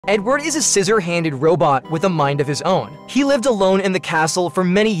Edward is a scissor-handed robot with a mind of his own. He lived alone in the castle for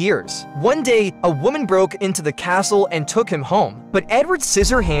many years. One day, a woman broke into the castle and took him home. But Edward's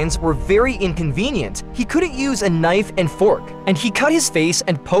scissor hands were very inconvenient. He couldn't use a knife and fork, and he cut his face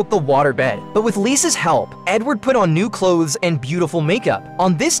and poked the waterbed. But with Lisa's help, Edward put on new clothes and beautiful makeup.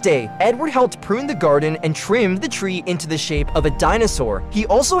 On this day, Edward helped prune the garden and trimmed the tree into the shape of a dinosaur. He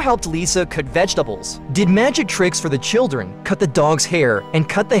also helped Lisa cut vegetables, did magic tricks for the children, cut the dog's hair, and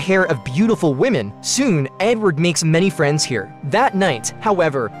cut the hair of beautiful women. Soon, Edward makes many friends here. That night,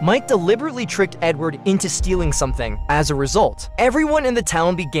 however, Mike deliberately tricked Edward into stealing something. As a result, everyone in the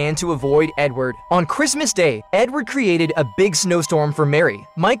town began to avoid Edward. On Christmas Day, Edward created a big snowstorm for Mary.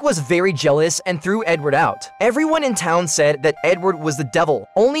 Mike was very jealous and threw Edward out. Everyone in town said that Edward was the devil.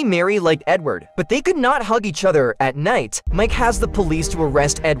 Only Mary liked Edward, but they could not hug each other at night. Mike has the police to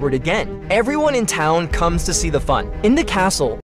arrest Edward again. Everyone in town comes to see the fun. In the castle,